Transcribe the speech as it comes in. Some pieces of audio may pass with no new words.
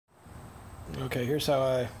Okay, here's how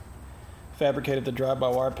I fabricated the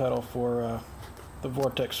drive-by-wire pedal for the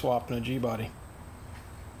Vortec swap in a Gbody.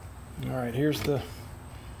 Alright, here's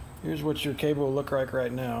what your cable will look like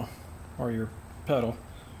right now, or your pedal.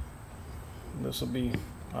 This will be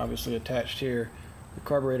obviously attached here. The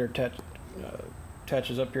carburetor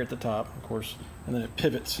attaches up here at the top, of course, and then it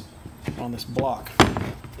pivots on this block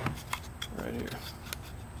right here.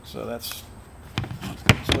 So that's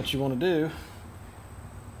what you want to do.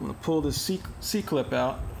 I'm going to pull this C-clip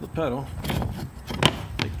out of the pedal.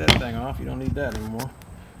 Take that thing off. You don't need that anymore.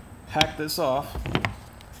 Hack this off.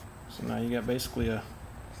 So now you got basically an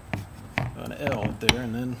L up there,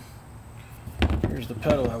 and then here's the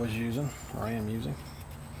pedal I was using, or I am using.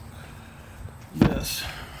 This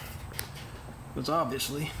was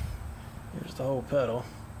obviously, here's the whole pedal.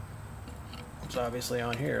 It's obviously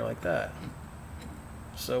on here like that.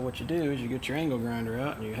 So what you do is you get your angle grinder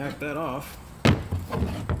out and you hack that off.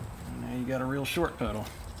 And now you got a real short pedal.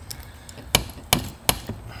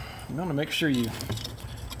 You want to make sure it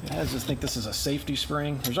has this, think this is a safety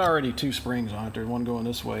spring. There's already two springs on it. There's one going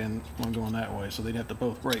this way and one going that way, so they'd have to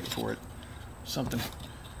both break before something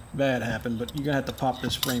bad happened. But you're gonna have to pop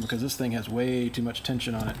this spring because this thing has way too much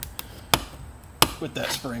tension on it with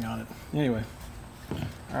that spring on it. Anyway,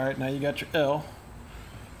 all right, now you got your L.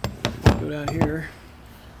 Go down here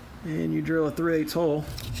and you drill a 3/8 hole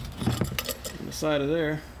on the side of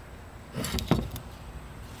there,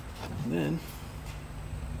 and then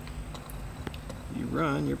you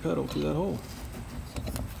run your pedal through that hole.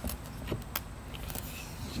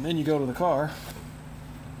 And then you go to the car,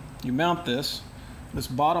 you mount this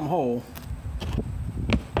bottom hole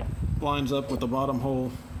lines up with the bottom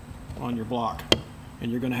hole on your block,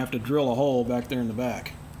 and you're going to have to drill a hole back there in the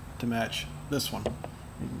back to match this one.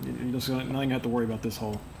 You just not even have to worry about this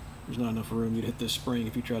hole. There's not enough room. You'd hit this spring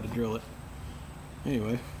if you tried to drill it.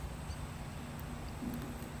 Anyway,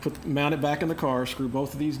 mount it back in the car, screw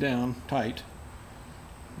both of these down tight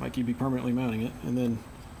like you'd be permanently mounting it, and then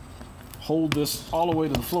hold this all the way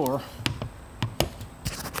to the floor.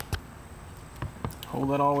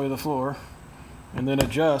 Hold that all the way to the floor, and then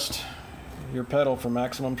adjust your pedal for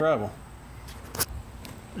maximum travel.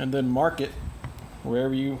 And then mark it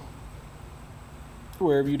wherever you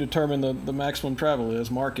determine the maximum travel is.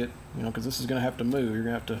 Mark it, because this is going to have to move. You're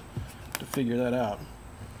going to have to figure that out.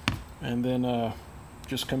 And then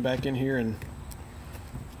just come back in here and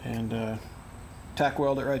tack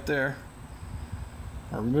weld it right there,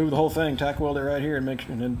 or remove the whole thing, tack weld it right here, and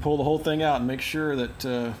then pull the whole thing out and make sure that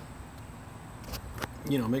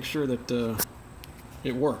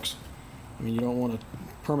it works. I mean, you don't want to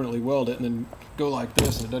permanently weld it and then go like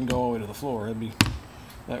this and it doesn't go all the way to the floor.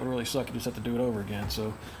 That would really suck. You just have to do it over again.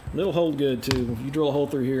 So it'll hold good too. If you drill a hole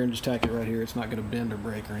through here and just tack it right here, it's not going to bend or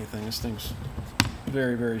break or anything. This thing's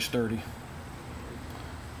very, very sturdy.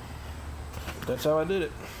 That's how I did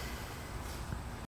it.